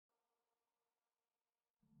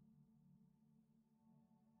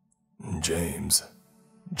James.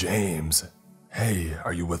 James. Hey,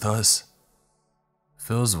 are you with us?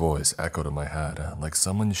 Phil's voice echoed in my head like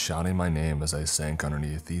someone shouting my name as I sank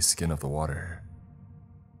underneath the skin of the water.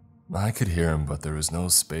 I could hear him, but there was no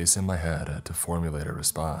space in my head to formulate a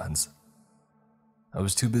response. I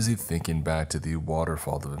was too busy thinking back to the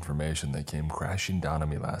waterfall of information that came crashing down on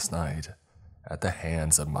me last night at the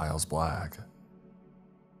hands of Miles Black.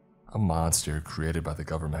 A monster created by the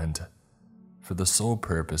government for the sole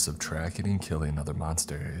purpose of tracking and killing other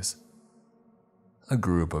monsters. A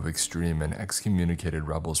group of extreme and excommunicated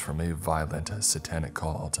rebels from a violent satanic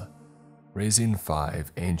cult, raising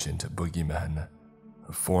 5 ancient boogeymen,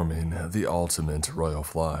 forming the ultimate royal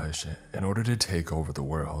flush in order to take over the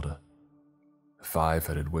world.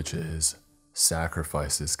 5-headed witches,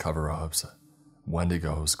 sacrifices, cover-ups,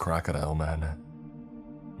 wendigos, crocodile men.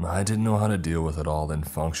 I didn't know how to deal with it all and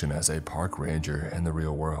function as a park ranger in the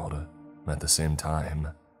real world at the same time.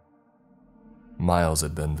 Miles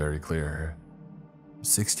had been very clear.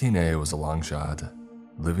 16A was a long shot,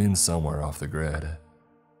 living somewhere off the grid.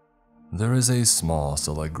 There is a small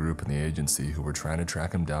select group in the agency who were trying to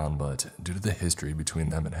track him down, but due to the history between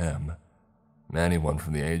them and him, anyone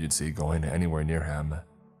from the agency going anywhere near him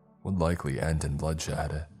would likely end in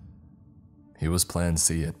bloodshed. He was Plan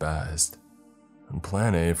C at best. And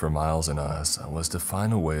Plan A for Miles and us was to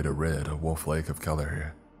find a way to rid Wolf Lake of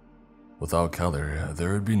Keller. Without Keller,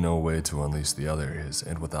 there would be no way to unleash the others,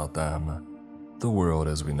 and without them, the world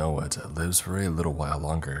as we know it lives for a little while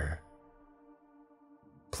longer.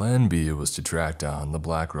 Plan B was to track down the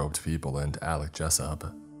black-robed people and Alec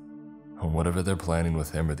Jessup. Whatever they're planning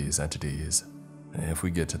with him or these entities, if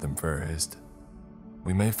we get to them first,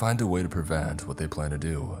 we may find a way to prevent what they plan to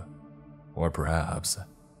do, or perhaps,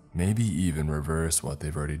 maybe even reverse what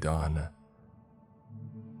they've already done.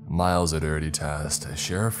 Miles had already tasked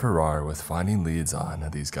Sheriff Farrar with finding leads on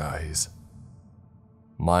these guys.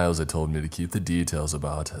 Miles had told me to keep the details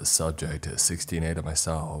about Subject 16A to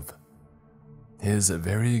myself. His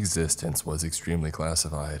very existence was extremely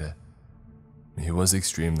classified. It was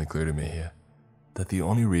extremely clear to me that the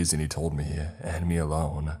only reason he told me, and me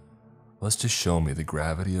alone, was to show me the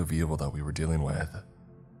gravity of evil that we were dealing with.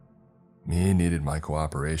 He needed my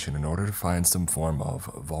cooperation in order to find some form of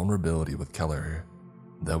vulnerability with Keller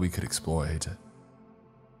that we could exploit.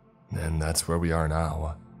 And that's where we are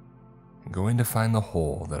now, going to find the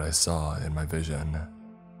hole that I saw in my vision.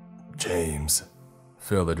 James,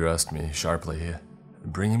 Phil addressed me sharply,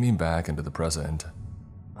 bringing me back into the present.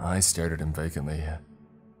 I stared at him vacantly.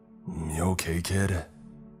 You okay, kid?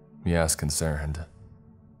 He asked, concerned.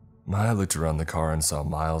 I looked around the car and saw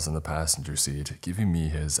Miles in the passenger seat, giving me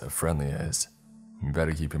his friendliest, "You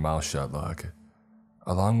better keep your mouth shut" look,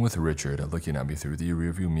 along with Richard looking at me through the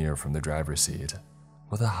rearview mirror from the driver's seat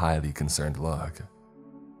with a highly concerned look.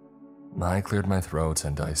 I cleared my throat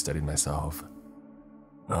and I steadied myself.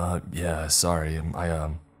 Yeah, sorry,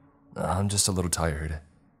 I'm just a little tired,"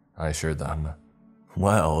 I assured them.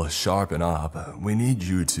 "Well, sharpen up. We need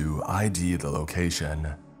you to ID the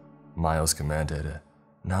location," Miles commanded,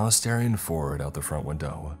 now staring forward out the front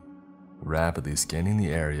window, rapidly scanning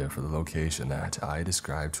the area for the location that I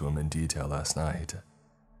described to him in detail last night.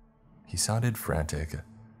 He sounded frantic,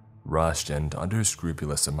 rushed, and under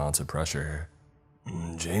scrupulous amounts of pressure.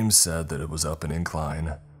 "James said that it was up an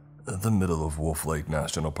incline. The middle of Wolf Lake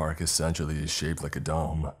National Park essentially is shaped like a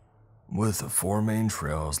dome, with 4 main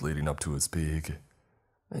trails leading up to its peak.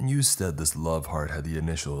 And you said this love heart had the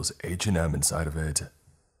initials H&M inside of it,"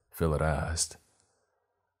 Phil had asked.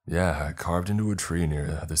 "Yeah, carved into a tree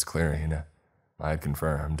near this clearing," I had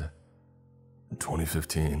confirmed.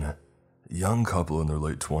 2015. Young couple in their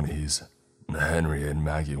late 20s, Henry and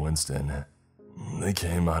Maggie Winston. They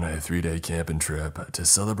came on a 3-day camping trip to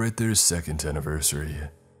celebrate their 2nd anniversary.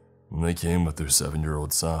 They came with their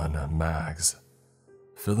 7-year-old son, Max.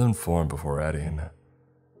 Phil informed before adding,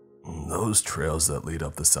 "Those trails that lead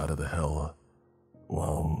up the side of the hill,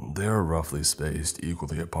 well, they are roughly spaced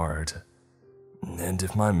equally apart. And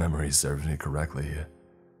if my memory serves me correctly,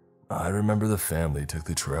 I remember the family took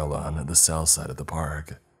the trail on the south side of the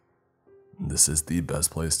park. This is the best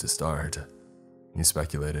place to start," he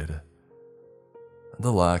speculated.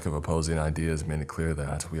 The lack of opposing ideas made it clear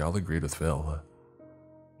that we all agreed with Phil.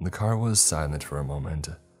 The car was silent for a moment,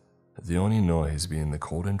 the only noise being the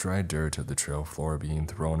cold and dry dirt of the trail floor being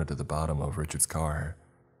thrown into the bottom of Richard's car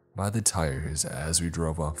by the tires as we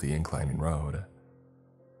drove up the inclining road.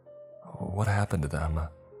 "What happened to them?"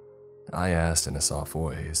 I asked in a soft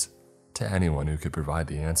voice, to anyone who could provide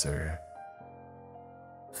the answer.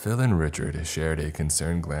 Phil and Richard shared a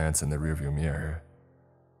concerned glance in the rearview mirror.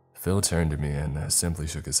 Phil turned to me and simply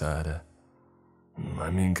shook his head. I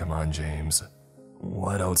mean, come on, James.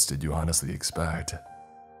 What else did you honestly expect?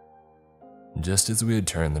 Just as we had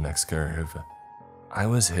turned the next curve, I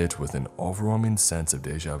was hit with an overwhelming sense of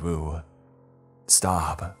deja vu.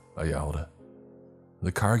 Stop, I yelled.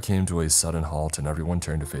 The car came to a sudden halt and everyone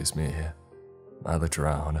turned to face me. I looked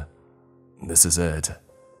around. This is it,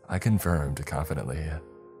 I confirmed confidently.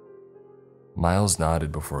 Miles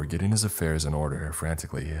nodded before getting his affairs in order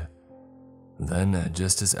frantically. Then,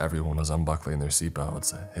 just as everyone was unbuckling their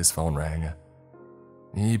seatbelts, his phone rang.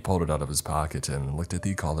 He pulled it out of his pocket and looked at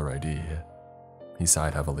the caller ID. He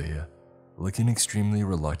sighed heavily, looking extremely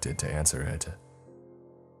reluctant to answer it.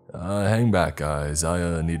 Hang back, guys,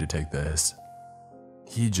 I need to take this.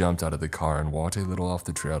 He jumped out of the car and walked a little off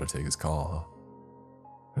the trail to take his call.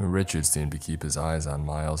 Richard seemed to keep his eyes on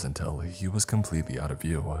Miles until he was completely out of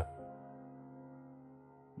view.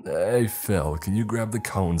 Hey Phil, can you grab the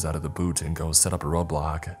cones out of the boot and go set up a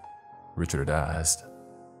roadblock? Richard had asked.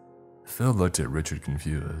 Phil looked at Richard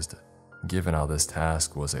confused, given how this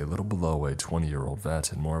task was a little below a 20-year-old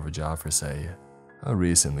vet and more of a job for, say, a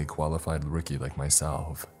recently qualified rookie like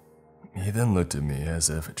myself. He then looked at me as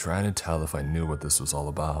if trying to tell if I knew what this was all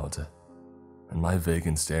about, and my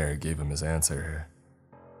vacant stare gave him his answer.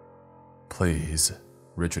 Please,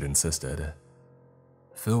 Richard insisted.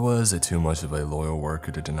 Phil was too much of a loyal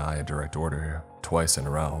worker to deny a direct order twice in a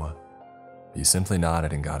row. He simply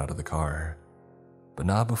nodded and got out of the car, but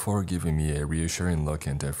not before giving me a reassuring look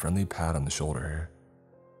and a friendly pat on the shoulder.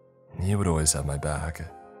 He would always have my back,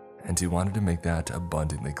 and he wanted to make that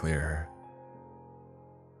abundantly clear.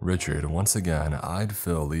 Richard once again eyed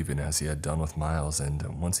Phil leaving as he had done with Miles, and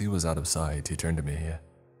once he was out of sight, he turned to me.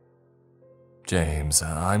 James,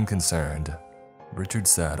 I'm concerned, Richard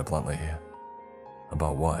said bluntly.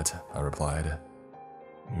 About what? I replied.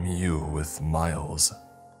 You with Miles.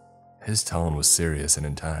 His tone was serious and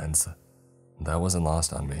intense. That wasn't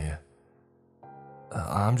lost on me.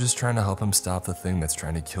 I'm just trying to help him stop the thing that's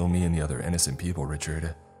trying to kill me and the other innocent people,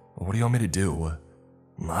 Richard. What do you want me to do?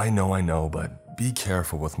 I know, but be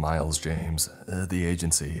careful with Miles, James. The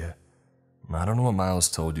agency. I don't know what Miles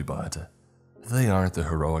told you, but they aren't the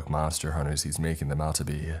heroic monster hunters he's making them out to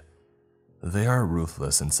be. They are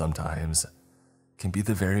ruthless and sometimes can be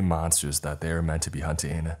the very monsters that they are meant to be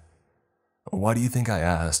hunting. Why do you think I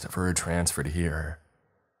asked for a transfer to here?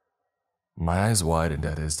 My eyes widened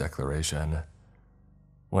at his declaration.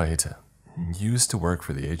 Wait, you used to work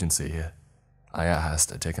for the agency? I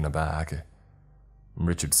asked, taken aback.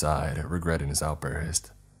 Richard sighed, regretting his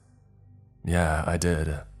outburst. Yeah, I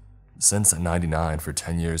did. Since '99 for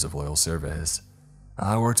 10 years of loyal service.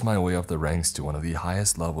 I worked my way up the ranks to one of the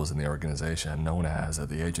highest levels in the organization, known as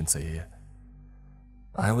the agency.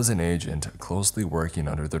 I was an agent closely working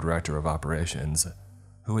under the director of operations,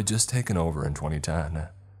 who had just taken over in 2010.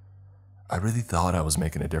 I really thought I was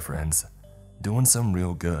making a difference, doing some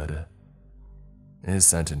real good. His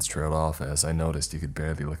sentence trailed off as I noticed he could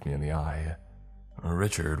barely look me in the eye.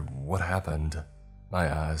 Richard, what happened? I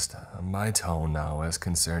asked, my tone now as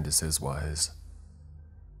concerned as his was.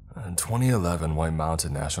 2011 White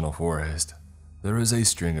Mountain National Forest. There was a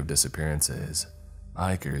string of disappearances.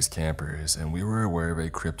 Hikers, campers, and we were aware of a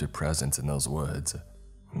cryptid presence in those woods.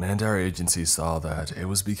 And our agency saw that it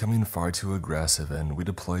was becoming far too aggressive and we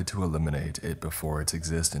deployed to eliminate it before its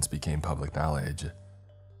existence became public knowledge.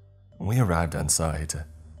 We arrived on site.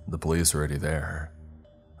 The police were already there.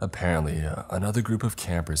 Apparently, another group of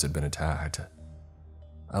campers had been attacked.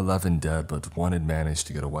 11 dead, but one had managed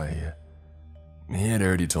to get away. He had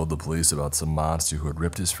already told the police about some monster who had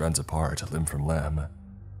ripped his friends apart limb from limb.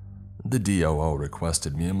 The DOO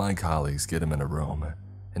requested me and my colleagues get him in a room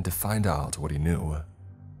and to find out what he knew.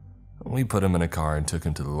 We put him in a car and took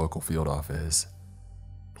him to the local field office.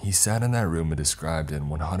 He sat in that room and described in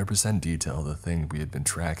 100% detail the thing we had been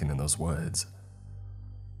tracking in those woods.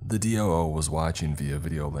 The DOO was watching via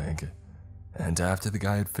video link, and after the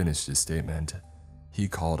guy had finished his statement, he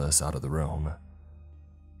called us out of the room.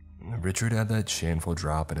 Richard had that shameful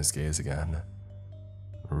drop in his gaze again.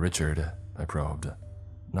 Richard, I probed,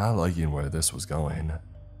 not liking where this was going.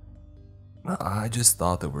 I just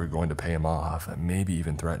thought that we were going to pay him off, maybe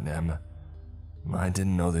even threaten him. I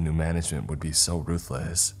didn't know the new management would be so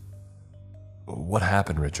ruthless. What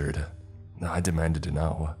happened, Richard? I demanded to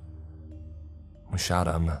know. We shot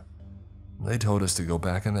him. They told us to go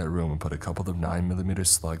back in that room and put a couple of 9mm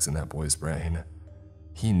slugs in that boy's brain.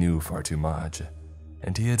 He knew far too much,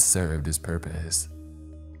 and he had served his purpose.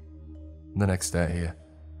 The next day,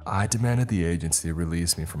 I demanded the agency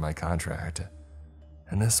release me from my contract,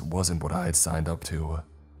 and this wasn't what I had signed up to,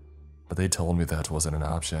 but they told me that wasn't an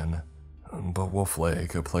option. But Wolf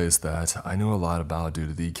Lake, a place that I knew a lot about due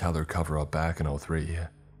to the Keller cover-up back in '03,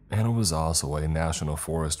 and it was also a national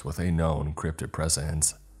forest with a known cryptid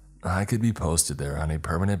presence. I could be posted there on a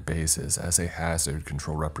permanent basis as a hazard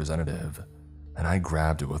control representative, and I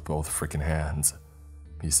grabbed it with both frickin' hands,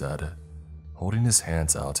 he said, holding his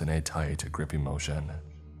hands out in a tight, gripping motion.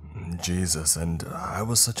 Jesus, and I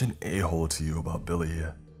was such an a-hole to you about Billy.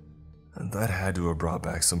 That had to have brought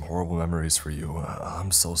back some horrible memories for you.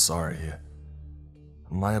 I'm so sorry.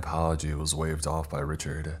 My apology was waved off by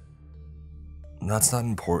Richard. That's not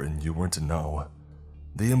important, you weren't to know.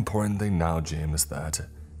 The important thing now, James, is that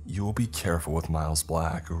you will be careful with Miles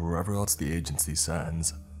Black or whoever else the agency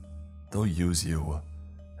sends. They'll use you,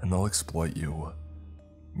 and they'll exploit you.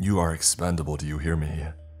 You are expendable, do you hear me?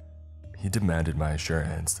 He demanded my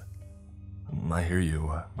assurance. I hear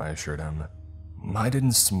you, I assured him. I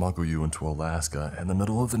didn't smuggle you into Alaska in the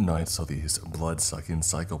middle of the night so these blood-sucking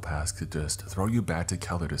psychopaths could just throw you back to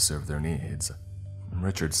Keller to serve their needs,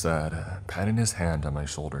 Richard said, patting his hand on my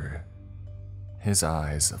shoulder. His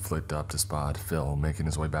eyes flicked up to spot Phil making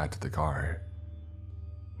his way back to the car.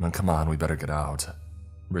 Come on, we better get out,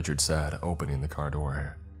 Richard said, opening the car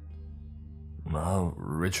door. Oh,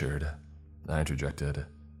 Richard, I interjected.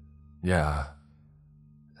 Yeah.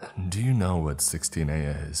 Do you know what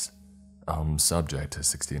 16A is? Subject to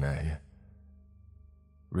 16A.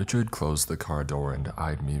 Richard closed the car door and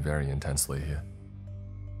eyed me very intensely.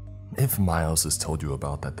 If Miles has told you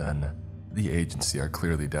about that, then the agency are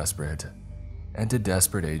clearly desperate. And a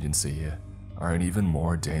desperate agency are an even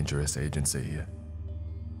more dangerous agency.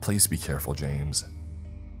 Please be careful, James.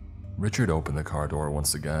 Richard opened the car door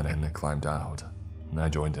once again and climbed out. I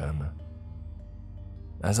joined him.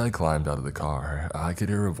 As I climbed out of the car, I could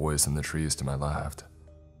hear a voice in the trees to my left.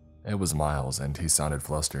 It was Miles, and he sounded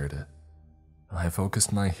flustered. I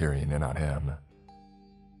focused my hearing in on him.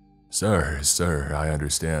 Sir, I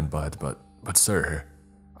understand, but sir,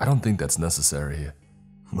 I don't think that's necessary.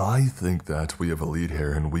 I think that we have a lead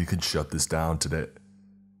here and we could shut this down today.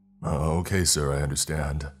 Okay, sir, I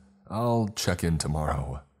understand. I'll check in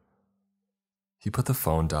tomorrow. He put the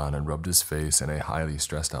phone down and rubbed his face in a highly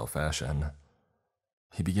stressed out fashion.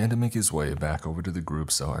 He began to make his way back over to the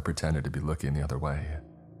group, so I pretended to be looking the other way.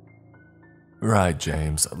 Right,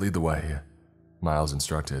 James, lead the way, Miles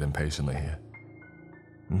instructed impatiently.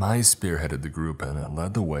 I spearheaded the group and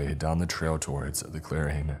led the way down the trail towards the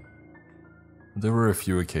clearing. There were a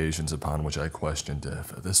few occasions upon which I questioned if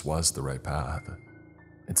this was the right path.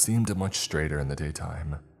 It seemed much straighter in the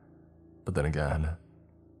daytime. But then again,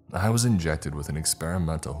 I was injected with an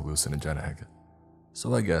experimental hallucinogenic,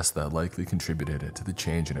 so I guess that likely contributed to the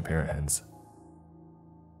change in appearance.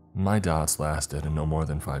 My doubts lasted no more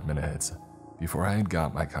than 5 minutes before I had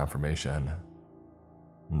got my confirmation.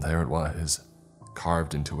 There it was,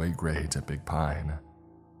 carved into a great big pine.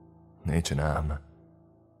 H&M.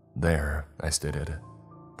 There, I stated,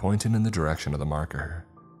 pointing in the direction of the marker.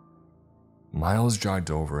 Miles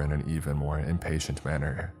jogged over in an even more impatient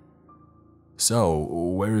manner. So,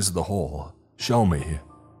 where's the hole? Show me,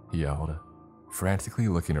 he yelled, frantically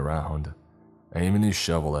looking around, aiming his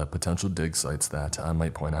shovel at potential dig sites that I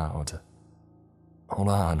might point out. Hold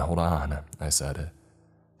on, I said,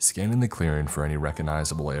 scanning the clearing for any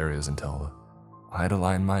recognizable areas until I had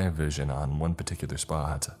aligned my vision on one particular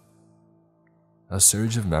spot. A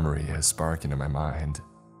surge of memory is sparking in my mind,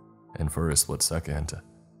 and for a split second,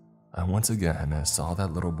 I once again saw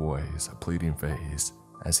that little boy's pleading face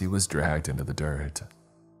as he was dragged into the dirt.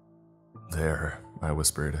 There, I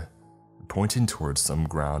whispered, pointing towards some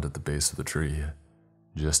ground at the base of the tree,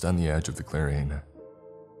 just on the edge of the clearing.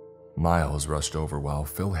 Miles rushed over while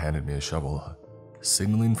Phil handed me a shovel,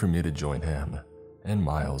 signaling for me to join him and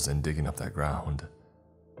Miles in digging up that ground.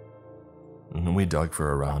 We dug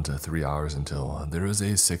for around 3 hours until there was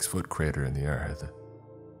a 6-foot crater in the earth,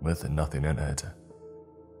 with nothing in it.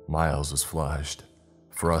 Miles was flushed,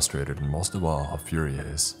 frustrated, and most of all,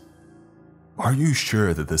 furious. Are you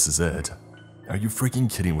sure that this is it? Are you freaking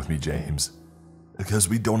kidding with me, James? Because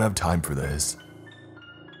we don't have time for this.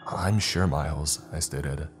 I'm sure, Miles, I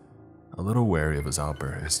stated, a little wary of his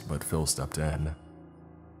outburst, but Phil stepped in.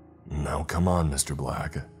 Now come on, Mr.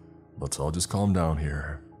 Black. Let's all just calm down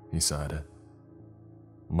here, he said.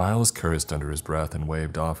 Miles cursed under his breath and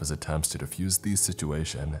waved off his attempts to defuse the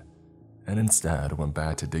situation, and instead went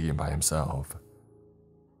back to digging by himself.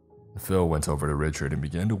 Phil went over to Richard and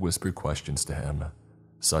began to whisper questions to him,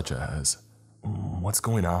 such as, what's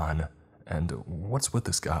going on, and what's with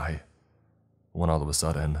this guy? When all of a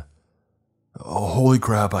sudden, oh, holy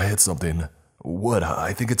crap, I hit something. What?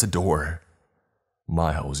 I think it's a door.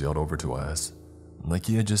 Miles yelled over to us, like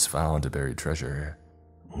he had just found a buried treasure.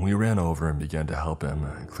 We ran over and began to help him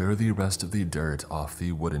clear the rest of the dirt off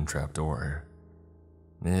the wooden trapdoor.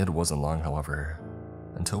 It wasn't long, however,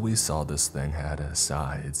 until we saw this thing had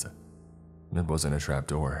sides. It wasn't a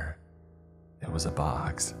trapdoor. It was a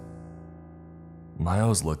box.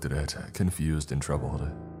 Miles looked at it, confused and troubled.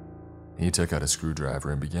 He took out a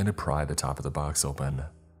screwdriver and began to pry the top of the box open.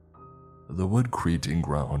 The wood creaked and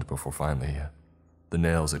groaned before finally, the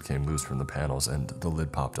nails that came loose from the panels and the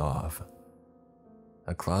lid popped off.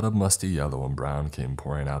 A cloud of musty yellow and brown came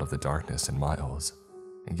pouring out of the darkness, and Miles,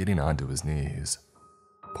 and getting onto his knees,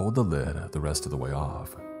 pulled the lid the rest of the way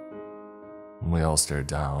off. We all stared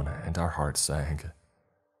down, and our hearts sank.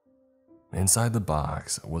 Inside the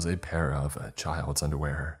box was a pair of child's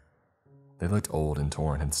underwear. They looked old and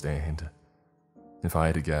torn and stained. If I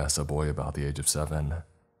had to guess, a boy about the age of 7.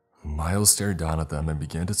 Miles stared down at them and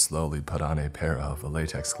began to slowly put on a pair of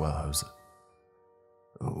latex gloves.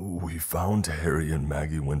 We found Harry and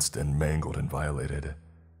Maggie Winston mangled and violated,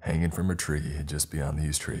 hanging from a tree just beyond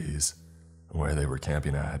these trees, where they were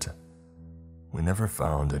camping at. We never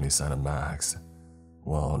found any sign of Max.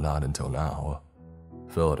 Well, not until now,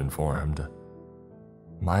 Phil had informed.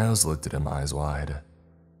 Miles looked at him eyes wide,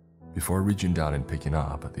 before reaching down and picking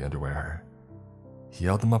up the underwear. He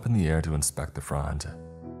held them up in the air to inspect the front,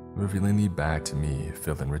 revealing the back to me,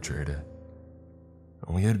 Phil, and Richard.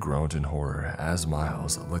 We had groaned in horror as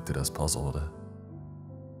Miles looked at us puzzled.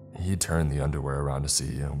 He turned the underwear around to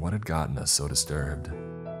see what had gotten us so disturbed.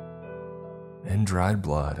 In dried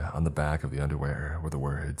blood on the back of the underwear were the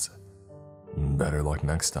words, "Better luck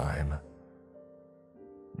next time."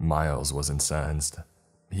 Miles was incensed.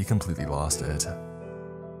 He completely lost it.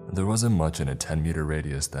 There wasn't much in a 10-meter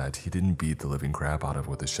radius that he didn't beat the living crap out of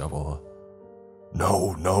with a shovel.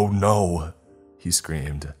 "No, no, no!" he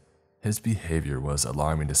screamed. His behavior was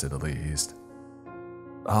alarming to say the least.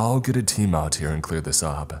 "I'll get a team out here and clear this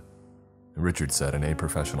up," Richard said in a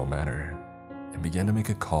professional manner, and began to make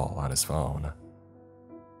a call on his phone.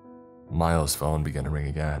 Miles' phone began to ring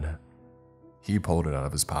again. He pulled it out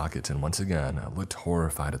of his pocket and once again looked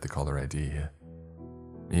horrified at the caller ID.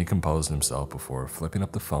 He composed himself before flipping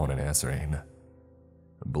up the phone and answering.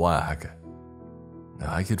 "Black."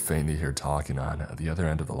 I could faintly hear talking on the other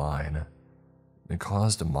end of the line. It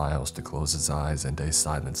caused Miles to close his eyes and a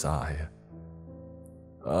silent sigh.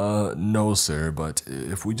 No sir, but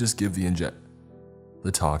if we just give the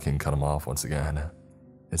The talking cut him off once again.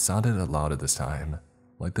 It sounded louder this time,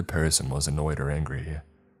 like the person was annoyed or angry.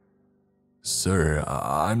 "Sir,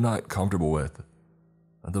 I'm not comfortable with..."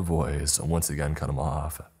 The voice once again cut him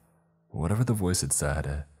off. Whatever the voice had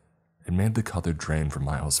said, it made the color drain from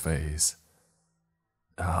Miles' face.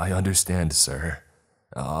 "I understand, sir.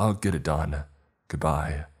 I'll get it done.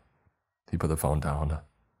 Goodbye." He put the phone down.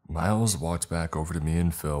 Miles walked back over to me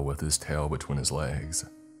and Phil with his tail between his legs.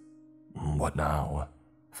 "What now?"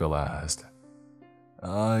 Phil asked.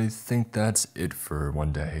 "I think that's it for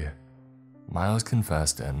one day," Miles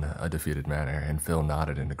confessed in a defeated manner, and Phil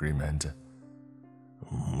nodded in agreement.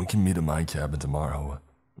 "We can meet at my cabin tomorrow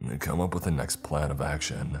and come up with the next plan of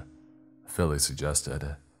action," Philly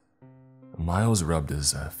suggested. Miles rubbed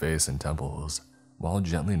his face and temples while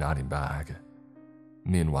gently nodding back.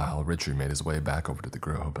 Meanwhile, Richard made his way back over to the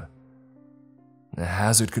group. "A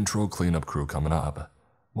hazard control cleanup crew coming up.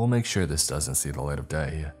 We'll make sure this doesn't see the light of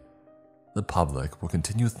day. The public will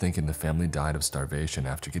continue thinking the family died of starvation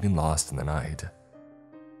after getting lost in the night.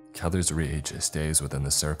 Keller's Reach stays within the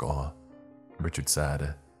circle," Richard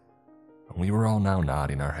said. We were all now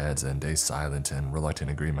nodding our heads in a silent and reluctant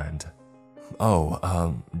agreement.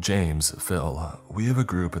 James, Phil, we have a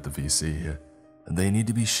group at the VC. They need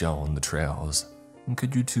to be shown the trails.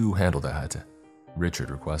 Could you two handle that?" Richard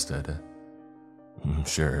requested.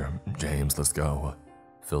 "Sure, James, let's go,"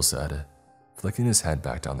 Phil said, flicking his head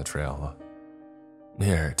back down the trail.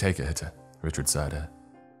 "Here, take it," Richard said,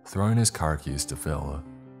 throwing his car keys to Phil,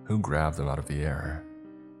 who grabbed them out of the air.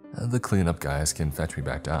 "The cleanup guys can fetch me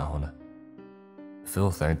back down."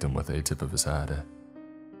 Phil thanked him with a tip of his head.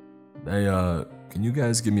 "Hey, can you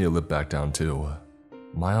guys give me a lift back down too?"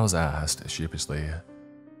 Miles asked sheepishly,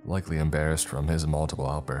 likely embarrassed from his multiple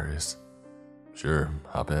outbursts. "Sure,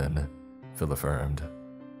 hop in," Phil affirmed.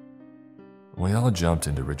 We all jumped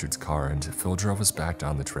into Richard's car and Phil drove us back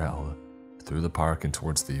down the trail, through the park and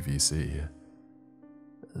towards the VC.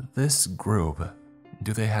 "This group,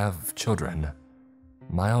 do they have children?"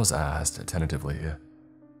 Miles asked tentatively.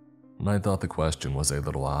 I thought the question was a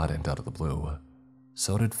little odd and out of the blue.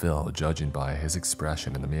 So did Phil, judging by his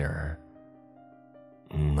expression in the mirror.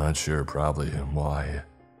 "Not sure, probably. Why?"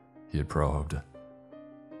 he had probed.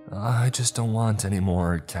 "I just don't want any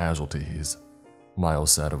more casualties,"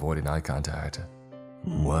 Miles said, avoiding eye contact.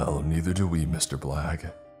 Well, neither do we, Mr. Black.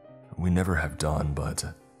 We never have done, but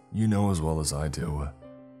you know as well as I do,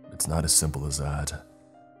 it's not as simple as that.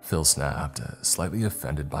 Phil snapped, slightly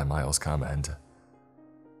offended by Miles' comment.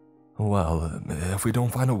 Well, if we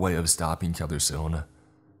don't find a way of stopping Keller soon,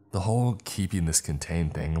 the whole keeping this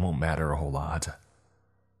contained thing won't matter a whole lot.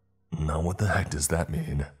 Now what the heck does that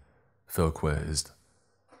mean? Phil quizzed.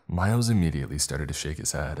 Miles immediately started to shake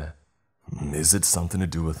his head. Is it something to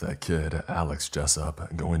do with that kid, Alex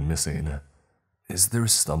Jessup, going missing? Is there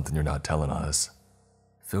something you're not telling us?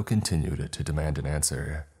 Phil continued to demand an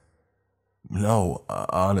answer. No,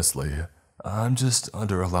 honestly, I'm just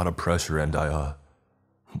under a lot of pressure and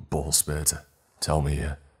Bullspit. Tell me.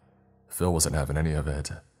 Phil wasn't having any of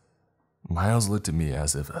it. Miles looked at me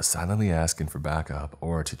as if silently asking for backup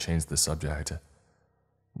or to change the subject.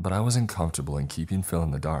 But I wasn't comfortable in keeping Phil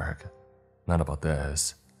in the dark. Not about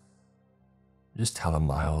this. Just tell him,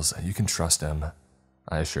 Miles. You can trust him,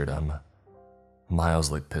 I assured him. Miles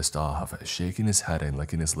looked pissed off, shaking his head and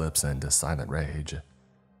licking his lips in silent rage.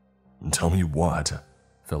 Tell me what?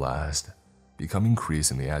 Phil asked, becoming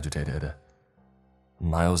increasingly agitated.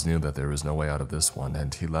 Miles knew that there was no way out of this one,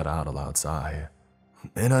 and he let out a loud sigh.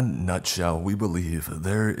 In a nutshell, we believe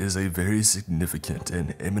there is a very significant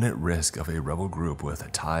and imminent risk of a rebel group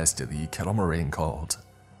with ties to the Kettle Moraine cult.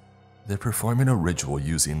 They're performing a ritual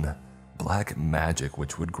using black magic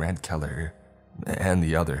which would grant Keller and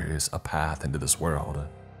the others a path into this world.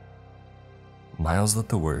 Miles let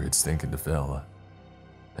the words sink into Phil.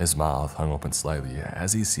 His mouth hung open slightly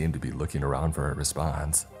as he seemed to be looking around for a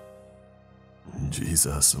response.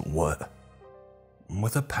 Jesus, what?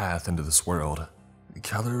 With a path into this world,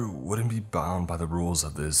 Keller wouldn't be bound by the rules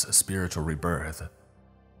of this spiritual rebirth.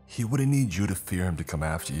 He wouldn't need you to fear him to come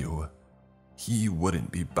after you. He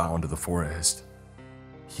wouldn't be bound to the forest.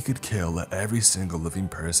 He could kill every single living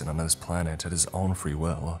person on this planet at his own free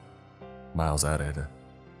will, Miles added.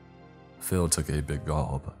 Phil took a big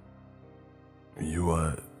gulp.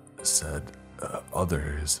 You, said,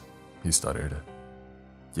 others, he stuttered.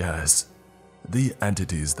 Yes, the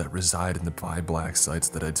entities that reside in the 5 black sites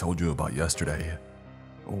that I told you about yesterday.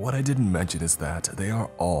 What I didn't mention is that they are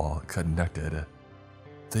all connected.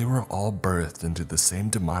 They were all birthed into the same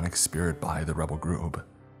demonic spirit by the rebel group,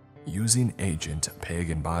 using ancient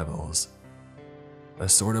pagan Bibles. A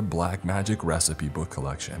sort of black magic recipe book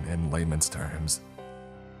collection in layman's terms.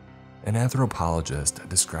 An anthropologist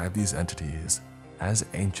described these entities as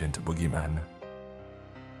ancient boogeymen.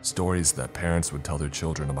 Stories that parents would tell their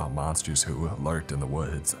children about monsters who lurked in the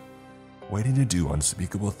woods, waiting to do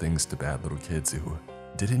unspeakable things to bad little kids who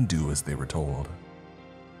didn't do as they were told.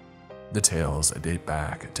 The tales date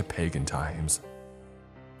back to pagan times.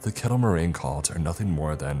 The Kettle Moraine cult are nothing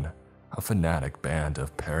more than a fanatic band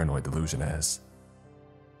of paranoid delusionists.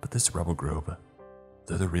 But this rebel group,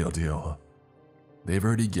 they're the real deal. They've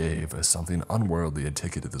already gave something unworldly a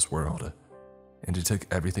ticket to this world, and it took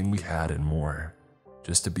everything we had and more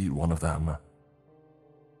just to beat one of them.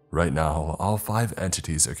 Right now, all 5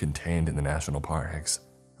 entities are contained in the national parks,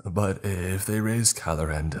 but if they raise Keller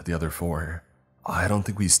and the other 4, I don't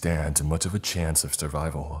think we stand much of a chance of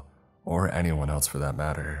survival, or anyone else for that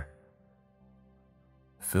matter.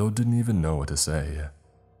 Phil didn't even know what to say.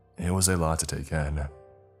 It was a lot to take in.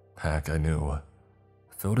 Heck, I knew.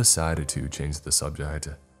 Phil decided to change the subject.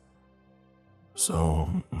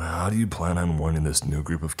 So, how do you plan on warning this new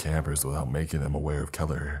group of campers without making them aware of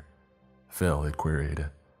Keller? Phil had queried.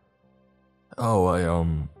 Oh,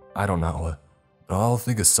 I don't know. I'll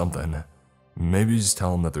think of something. Maybe just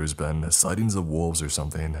tell them that there's been sightings of wolves or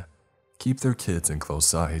something. Keep their kids in close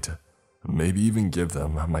sight. Maybe even give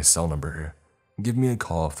them my cell number. Give me a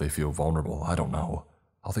call if they feel vulnerable, I don't know.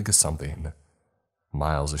 I'll think of something.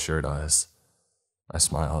 Miles assured us. I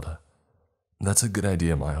smiled. That's a good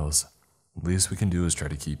idea, Miles. Least we can do is try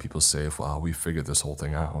to keep people safe while we figure this whole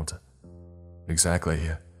thing out.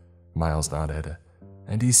 Exactly. Miles nodded,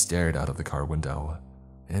 and he stared out of the car window,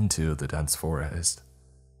 into the dense forest.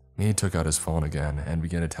 He took out his phone again and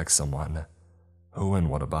began to text someone. Who and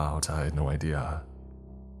what about, I had no idea.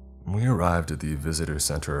 We arrived at the visitor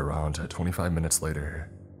center around 25 minutes later.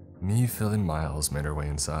 Me, Phil, and Miles made our way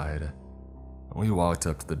inside. We walked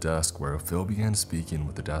up to the desk where Phil began speaking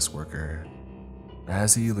with the desk worker.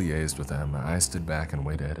 As he liaised with him, I stood back and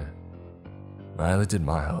waited. I looked at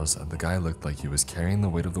Miles, and the guy looked like he was carrying the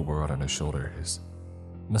weight of the world on his shoulders,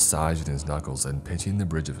 massaging his knuckles and pinching the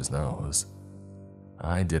bridge of his nose.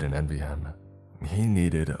 I didn't envy him. He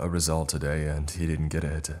needed a result today, and he didn't get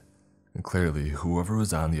it. Clearly, whoever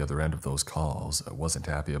was on the other end of those calls wasn't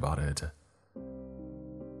happy about it.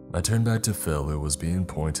 I turned back to Phil, who was being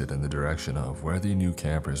pointed in the direction of where the new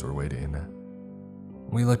campers were waiting.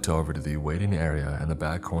 We looked over to the waiting area in the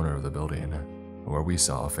back corner of the building, where we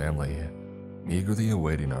saw a family, eagerly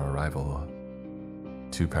awaiting our arrival.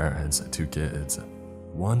 2 parents, 2 kids,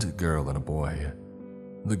 1 girl and a boy.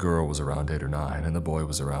 The girl was around 8 or 9, and the boy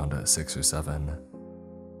was around 6 or 7.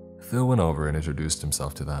 Phil went over and introduced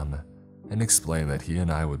himself to them, and explained that he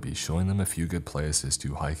and I would be showing them a few good places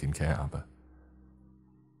to hike and camp.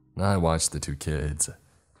 I watched the 2 kids,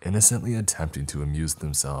 innocently attempting to amuse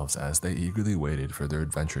themselves as they eagerly waited for their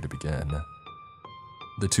adventure to begin.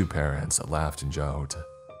 The 2 parents laughed and joked.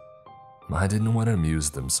 I didn't know what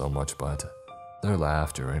amused them so much, but their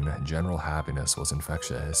laughter and general happiness was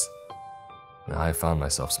infectious. I found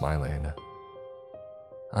myself smiling.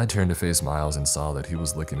 I turned to face Miles and saw that he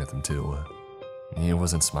was looking at them too. He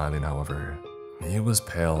wasn't smiling, however. He was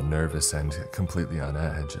pale, nervous, and completely on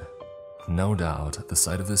edge. No doubt, the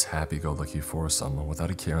sight of this happy-go-lucky foursome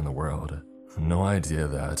without a care in the world. No idea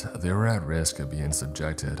that they were at risk of being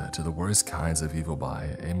subjected to the worst kinds of evil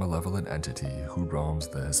by a malevolent entity who roams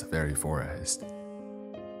this very forest.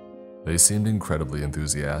 They seemed incredibly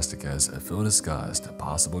enthusiastic as Phil discussed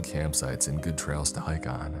possible campsites and good trails to hike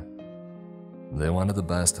on. They wanted the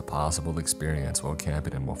best possible experience while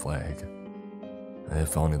camping in Wolf Lake.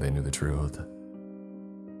 If only they knew the truth.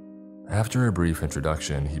 After a brief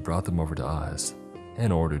introduction, he brought them over to us,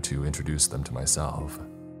 in order to introduce them to myself.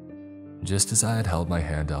 Just as I had held my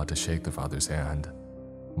hand out to shake the father's hand,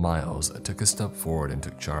 Miles took a step forward and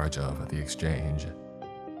took charge of the exchange.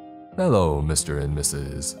 "Hello, Mr. and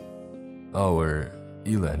Mrs.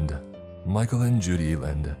 Eland. Michael and Judy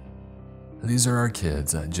Eland. These are our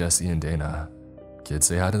kids, Jesse and Dana. Kids,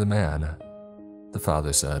 say hi to the man," the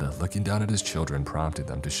father said, looking down at his children, prompting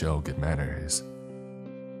them to show good manners.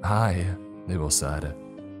 "Hi," they both said,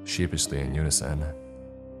 sheepishly in unison.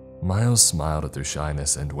 Miles smiled at their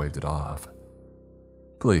shyness and waved it off.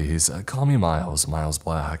 "Please, call me Miles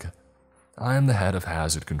Black. I am the head of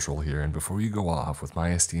hazard control here, and before you go off with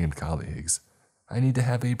my esteemed colleagues, I need to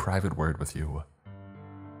have a private word with you."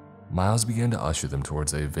 Miles began to usher them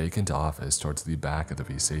towards a vacant office towards the back of the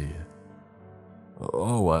VC.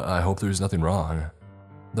 "Oh, I hope there's nothing wrong,"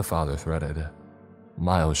 the father threaded.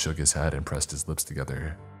 Miles shook his head and pressed his lips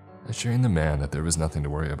together, assuring the man that there was nothing to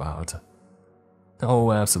worry about.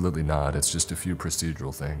 "Oh, absolutely not. It's just a few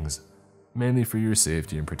procedural things, mainly for your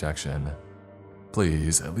safety and protection.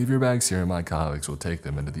 Please, leave your bags here and my colleagues will take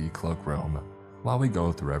them into the cloakroom while we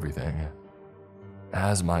go through everything."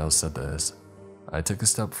 As Miles said this, I took a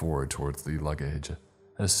step forward towards the luggage,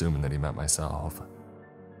 assuming that he meant myself.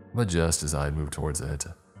 But just as I had moved towards it,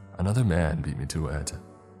 another man beat me to it.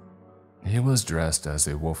 He was dressed as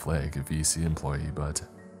a Wolf Lake VC employee, but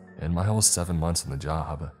in my whole 7 months on the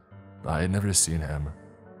job, I had never seen him.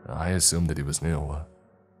 I assumed that he was new.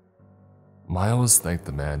 Miles thanked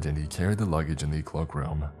the man and he carried the luggage in the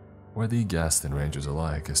cloakroom, where the guests and rangers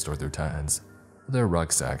alike stored their tents, their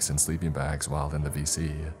rucksacks and sleeping bags while in the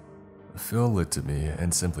VC. Phil looked at me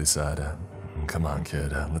and simply said, "Come on,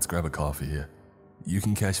 kid, let's grab a coffee. You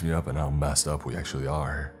can catch me up on how messed up we actually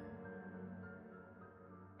are."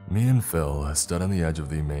 Me and Phil stood on the edge of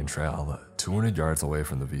the main trail, 200 yards away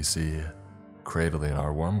from the VC, cradling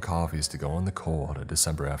our warm coffees to go in the cold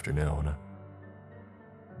December afternoon.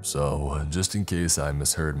 So, just in case I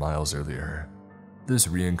misheard Miles earlier, this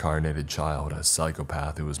reincarnated child, a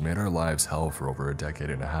psychopath who has made our lives hell for over a decade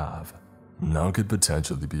and a half, now could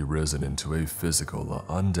potentially be risen into a physical,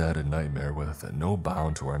 undead nightmare with no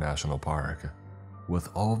bound to our national park, with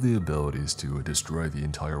all the abilities to destroy the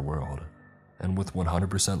entire world, and with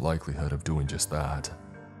 100% likelihood of doing just that.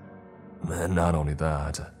 And not only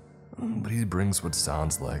that, but he brings what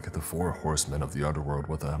sounds like the 4 horsemen of the underworld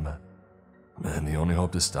with him. And the only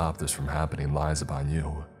hope to stop this from happening lies upon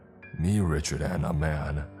you, me, Richard, and a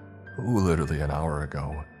man who literally an hour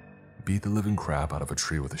ago beat the living crap out of a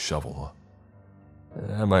tree with a shovel.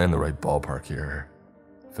 Am I in the right ballpark here?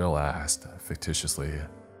 Phil asked, fictitiously.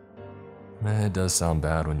 It does sound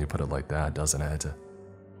bad when you put it like that, doesn't it?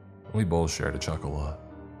 We both shared a chuckle.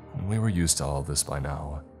 We were used to all of this by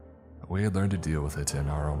now. We had learned to deal with it in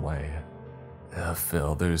our own way.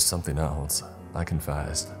 Phil, there's something else, I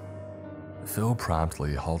confessed. Phil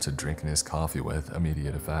promptly halted drinking his coffee with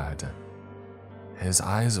immediate effect. His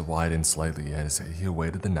eyes widened slightly as he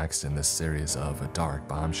awaited the next in this series of dark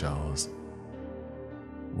bombshells.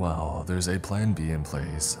 Well, there's a plan B in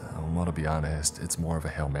place. Well, to be honest, it's more of a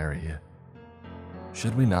Hail Mary.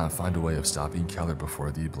 Should we not find a way of stopping Keller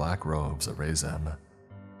before the Black Robes erase him,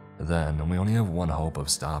 then we only have one hope of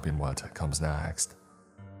stopping what comes next.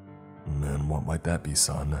 And what might that be,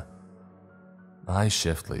 son? I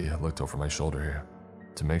shiftily looked over my shoulder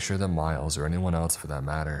to make sure that Miles, or anyone else for that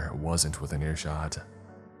matter, wasn't within earshot.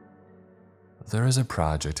 There is a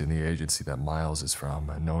project in the agency that Miles is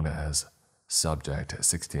from known as Subject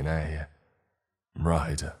 16A.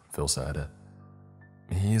 Right, Phil said.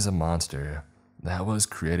 He's a monster that was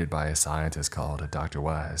created by a scientist called Dr.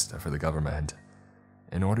 West for the government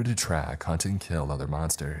in order to track, hunt, and kill other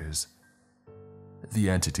monsters. The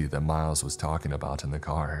entity that Miles was talking about in the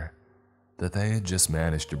car that they had just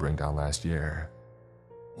managed to bring down last year.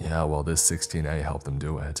 Yeah, well, this 16A helped them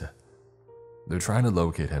do it. They're trying to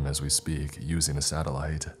locate him as we speak using a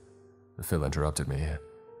satellite. Phil interrupted me.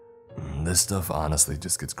 This stuff honestly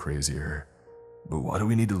just gets crazier. But why do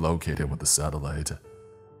we need to locate him with a satellite?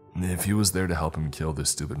 If he was there to help him kill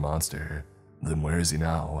this stupid monster, then where is he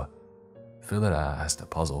now? Phil had asked,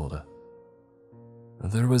 puzzled.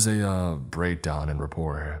 There was a breakdown in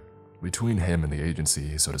rapport between him and the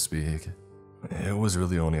agency, so to speak. It was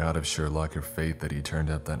really only out of sheer luck or fate that he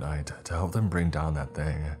turned up that night to help them bring down that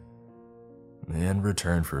thing. In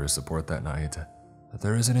return for his support that night,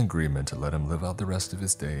 there is an agreement to let him live out the rest of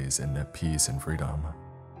his days in peace and freedom.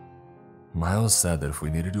 Miles said that if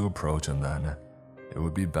we needed to approach him then, it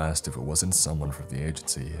would be best if it wasn't someone from the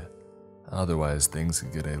agency. Otherwise, things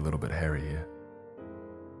could get a little bit hairy.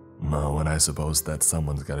 Oh, and I suppose that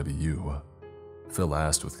someone's gotta be you, Phil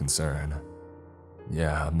asked with concern.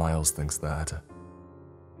 Yeah, Miles thinks that.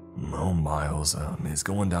 Oh, Miles, he's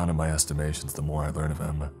going down in my estimations the more I learn of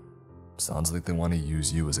him. Sounds like they want to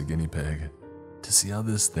use you as a guinea pig to see how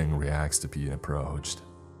this thing reacts to being approached,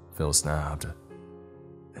 Phil snapped.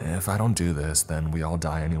 If I don't do this, then we all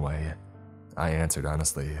die anyway, I answered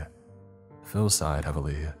honestly. Phil sighed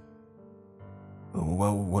heavily.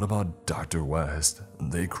 Well, what about Dr. West?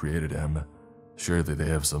 They created him. Surely they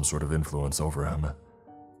have some sort of influence over him.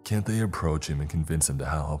 Can't they approach him and convince him to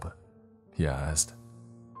help? He asked.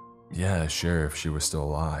 Yeah, sure, if she were still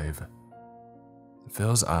alive.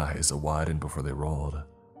 Phil's eyes widened before they rolled.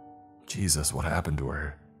 Jesus, what happened to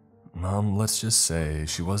her? Let's just say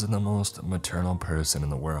she wasn't the most maternal person in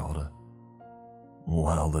the world.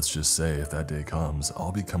 Well, let's just say if that day comes,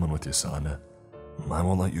 I'll be coming with you, son. I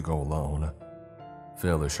won't let you go alone,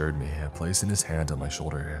 Phil assured me, placing his hand on my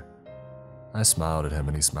shoulder. I smiled at him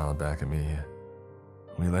and he smiled back at me.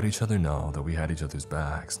 We let each other know that we had each other's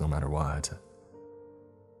backs no matter what.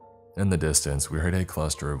 In the distance, we heard a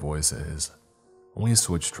cluster of voices. We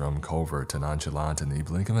switched from covert to nonchalant in the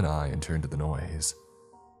blink of an eye and turned to the noise.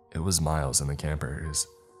 It was Miles and the campers.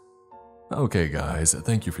 Okay guys,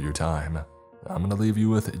 thank you for your time. I'm gonna leave you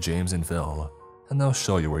with James and Phil, and they'll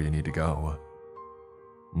show you where you need to go.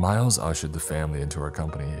 Miles ushered the family into our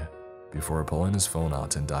company before pulling his phone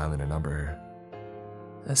out and dialing a number.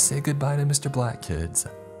 Say goodbye to Mr. Black, kids,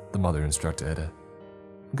 the mother instructed.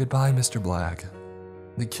 Goodbye, Mr. Black,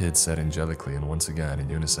 the kids said angelically and once again in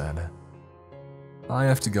unison. I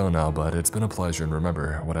have to go now, but it's been a pleasure, and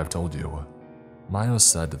remember what I've told you, Miles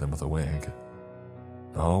said to them with a wink.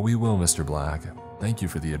 Oh, we will, Mr. Black. Thank you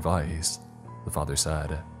for the advice, the father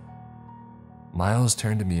said. Miles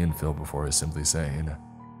turned to me and Phil before simply saying,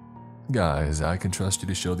 Guys, I can trust you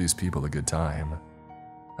to show these people a good time.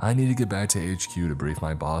 I need to get back to HQ to brief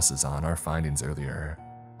my bosses on our findings earlier.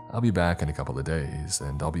 I'll be back in a couple of days,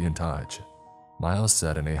 and I'll be in touch, Miles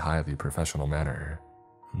said in a highly professional manner.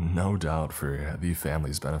 No doubt for the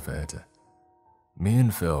family's benefit. Me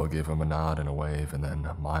and Phil gave him a nod and a wave, and then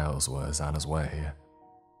Miles was on his way.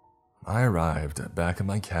 I arrived back in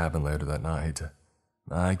my cabin later that night.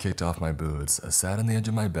 I kicked off my boots, sat on the edge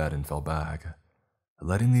of my bed and fell back,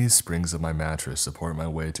 letting these springs of my mattress support my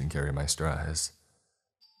weight and carry my stress.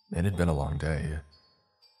 It had been a long day.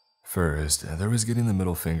 First, there was getting the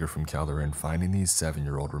middle finger from Keller and finding these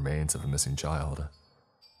 7-year-old remains of a missing child,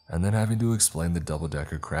 and then having to explain the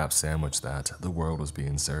double-decker crab sandwich that the world was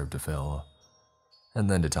being served to Phil. And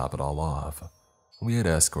then to top it all off, we had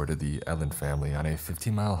escorted the Ellen family on a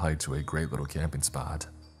 15-mile hike to a great little camping spot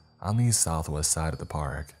on the southwest side of the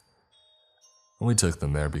park. We took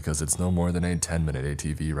them there because it's no more than a 10-minute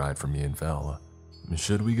ATV ride from me and Phil,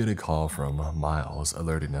 should we get a call from Miles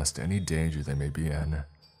alerting us to any danger they may be in.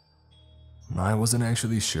 I wasn't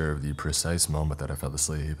actually sure of the precise moment that I fell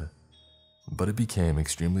asleep, but it became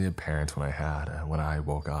extremely apparent when I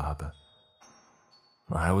woke up.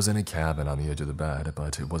 I was in a cabin on the edge of the bed,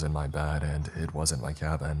 but it wasn't my bed and it wasn't my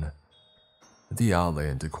cabin. The outlay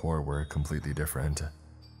and decor were completely different.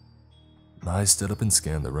 I stood up and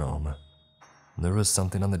scanned the room. There was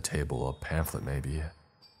something on the table, a pamphlet maybe.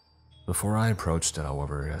 Before I approached it,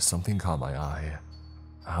 however, something caught my eye.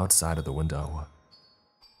 Outside of the window,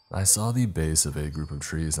 I saw the base of a group of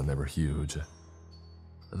trees and they were huge.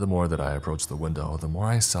 The more that I approached the window, the more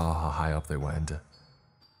I saw how high up they went.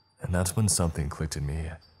 And that's when something clicked in me,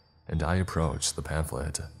 and I approached the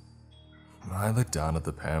pamphlet. I looked down at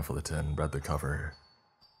the pamphlet and read the cover.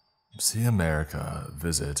 See America,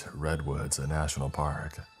 visit Redwoods National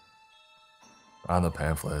Park. On the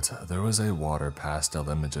pamphlet, there was a water pastel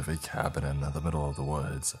image of a cabin in the middle of the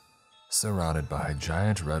woods, surrounded by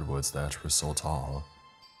giant redwoods that were so tall,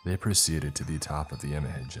 they proceeded to the top of the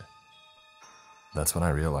image. That's when I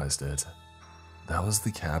realized it. That was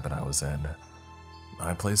the cabin I was in.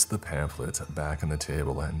 I placed the pamphlet back on the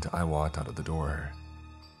table and I walked out of the door.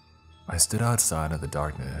 I stood outside in the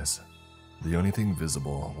darkness. The only thing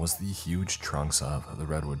visible was the huge trunks of the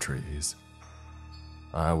redwood trees.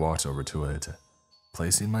 I walked over to it,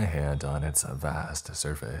 placing my hand on its vast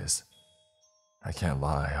surface. I can't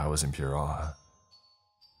lie, I was in pure awe.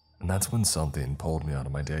 And that's when something pulled me out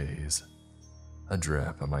of my daze. A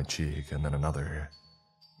drip on my cheek, and then another,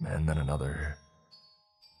 and then another.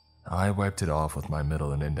 I wiped it off with my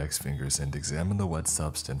middle and index fingers and examined the wet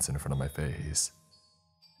substance in front of my face.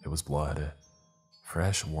 It was blood.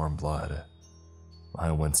 Fresh, warm blood.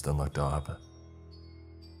 I winced and looked up.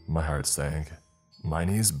 My heart sank. My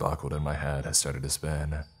knees buckled and my head started to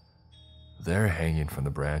spin. There, hanging from the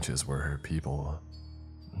branches, were people.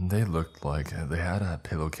 They looked like they had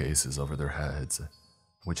pillowcases over their heads,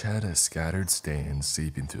 which had scattered stains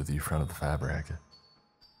seeping through the front of the fabric.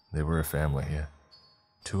 They were a family.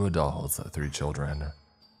 2 adults, 3 children,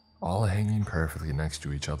 all hanging perfectly next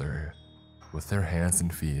to each other, with their hands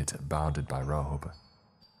and feet bounded by rope.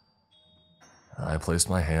 I placed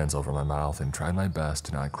my hands over my mouth and tried my best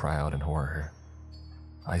to not cry out in horror.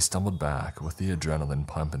 I stumbled back with the adrenaline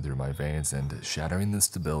pumping through my veins and shattering the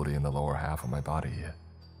stability in the lower half of my body.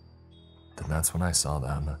 Then that's when I saw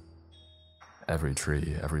them. Every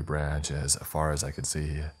tree, every branch, as far as I could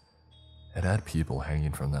see, it had people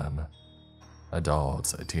hanging from them.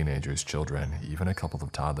 Adults, teenagers, children, even a couple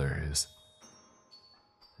of toddlers.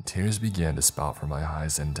 Tears began to spout from my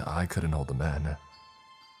eyes and I couldn't hold them in.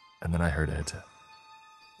 And then I heard it.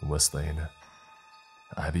 Whistling.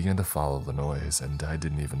 I began to follow the noise and I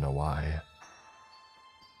didn't even know why.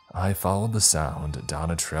 I followed the sound down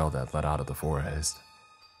a trail that led out of the forest.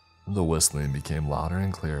 The whistling became louder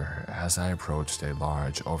and clearer as I approached a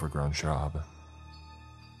large, overgrown shrub.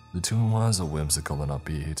 The tune was whimsical and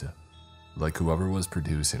upbeat, like whoever was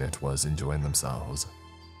producing it was enjoying themselves.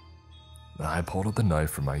 I pulled out the knife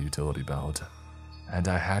from my utility belt, and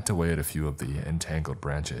I hacked away at a few of the entangled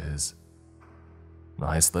branches.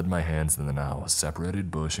 I slid my hands in the now separated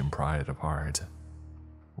bush and pried it apart.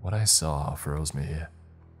 What I saw froze me.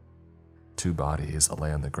 2 bodies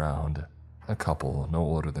lay on the ground, a couple no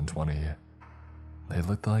older than 20. They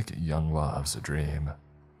looked like young love's dream,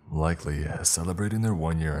 likely celebrating their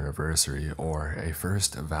 1-year anniversary or a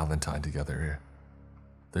first Valentine together.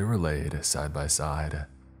 They were laid side by side,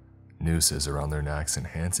 nooses around their necks and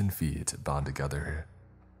hands and feet bound together,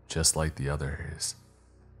 just like the others.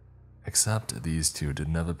 Except these 2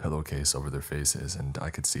 didn't have a pillowcase over their faces and I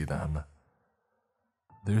could see them.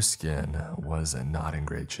 Their skin was not in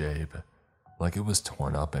great shape, like it was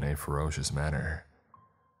torn up in a ferocious manner.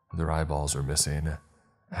 Their eyeballs were missing,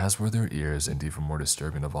 as were their ears, and even more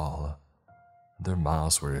disturbing of all, their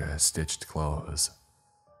mouths were stitched closed.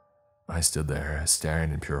 I stood there,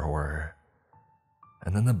 staring in pure horror.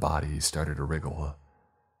 And then the bodies started to wriggle.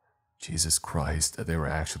 Jesus Christ, they were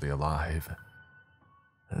actually alive.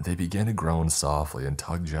 They began to groan softly and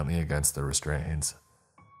tug gently against the restraints.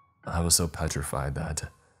 I was so petrified that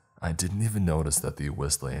I didn't even notice that the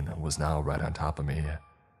whistling was now right on top of me.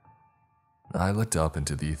 I looked up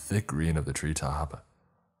into the thick green of the treetop,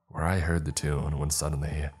 where I heard the tune when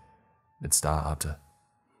suddenly it stopped.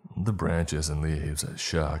 The branches and leaves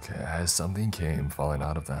shook as something came falling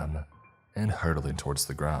out of them and hurtling towards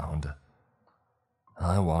the ground.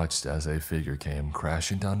 I watched as a figure came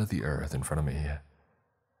crashing down to the earth in front of me.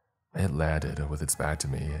 It landed with its back to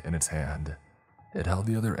me. In its hand, it held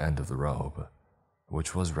the other end of the rope,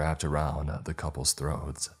 which was wrapped around the couple's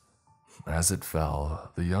throats. As it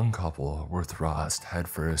fell, the young couple were thrust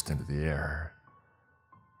headfirst into the air.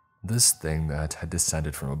 This thing that had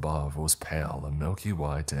descended from above was pale and milky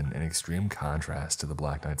white and in extreme contrast to the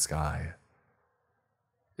black night sky.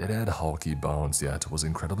 It had hulky bones, yet was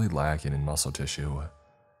incredibly lacking in muscle tissue.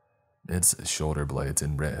 Its shoulder blades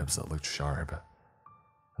and ribs looked sharp,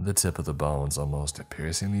 the tip of the bones almost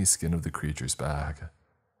piercing the skin of the creature's back.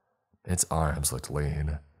 Its arms looked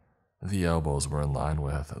lean. The elbows were in line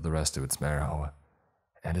with the rest of its marrow,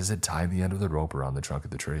 and as it tied the end of the rope around the trunk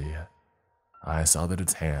of the tree, I saw that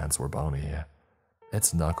its hands were bony.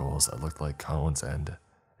 Its knuckles looked like cones, and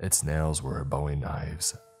its nails were bowie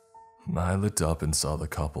knives. I looked up and saw the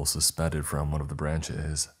couple suspended from one of the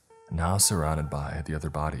branches, now surrounded by the other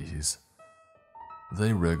bodies.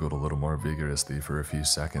 They wriggled a little more vigorously for a few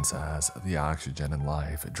seconds as the oxygen and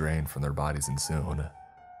life drained from their bodies, and soon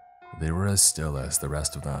they were as still as the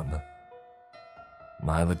rest of them.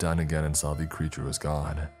 I looked down again and saw the creature was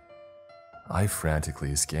gone. I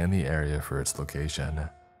frantically scanned the area for its location.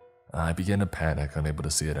 I began to panic, unable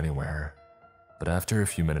to see it anywhere. But after a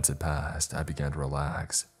few minutes had passed, I began to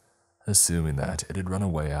relax, assuming that it had run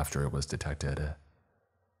away after it was detected.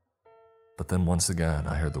 But then once again,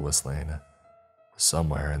 I heard the whistling,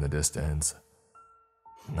 somewhere in the distance.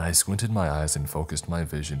 I squinted my eyes and focused my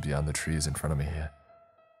vision beyond the trees in front of me.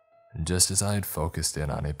 Just as I had focused in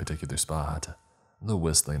on a particular spot, the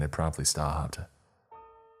whistling had promptly stopped.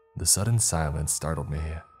 The sudden silence startled me.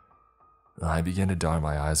 I began to dart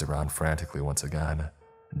my eyes around frantically once again,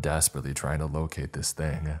 desperately trying to locate this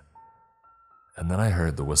thing. And then I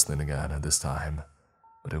heard the whistling again, this time,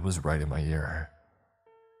 but it was right in my ear.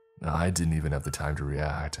 I didn't even have the time to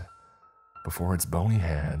react before its bony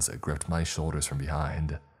hands gripped my shoulders from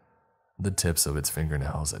behind. The tips of its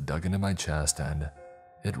fingernails dug into my chest and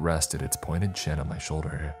it rested its pointed chin on my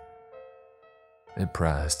shoulder. It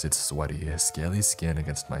pressed its sweaty, scaly skin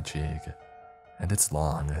against my cheek, and its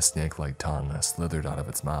long, snake-like tongue slithered out of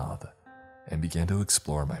its mouth and began to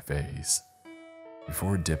explore my face.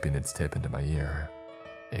 Before dipping its tip into my ear,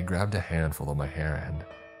 it grabbed a handful of my hair and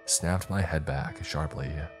snapped my head back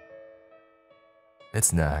sharply.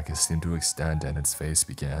 Its neck seemed to extend and its face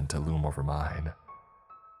began to loom over mine.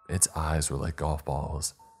 Its eyes were like golf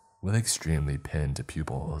balls, with extremely pinned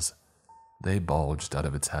pupils. They bulged out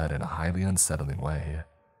of its head in a highly unsettling way.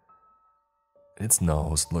 Its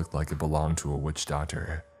nose looked like it belonged to a witch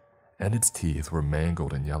doctor, and its teeth were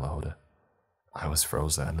mangled and yellowed. I was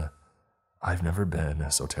frozen. I've never been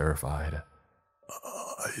so terrified.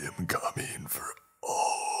 "I am coming for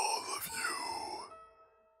all of you,"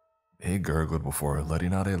 it gurgled before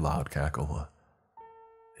letting out a loud cackle.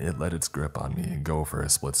 It let its grip on me go for a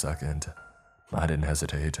split second. I didn't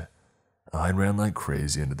hesitate. I ran like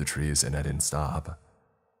crazy into the trees and I didn't stop.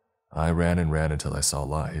 I ran and ran until I saw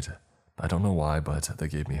light. I don't know why, but that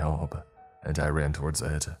gave me hope, and I ran towards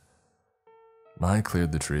it. I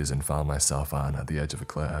cleared the trees and found myself on the edge of a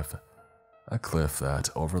cliff that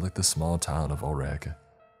overlooked the small town of Ulrich.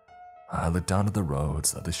 I looked down at the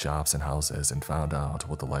roads, the shops and houses, and found out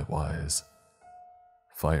what the light was.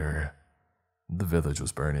 Fire. The village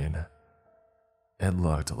was burning. It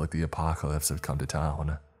looked like the apocalypse had come to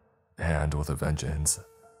town, and with a vengeance.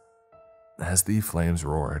 As the flames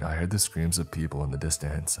roared, I heard the screams of people in the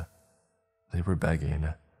distance. They were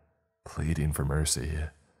begging, pleading for mercy.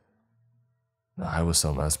 I was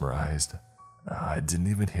so mesmerized, I didn't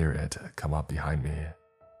even hear it come up behind me.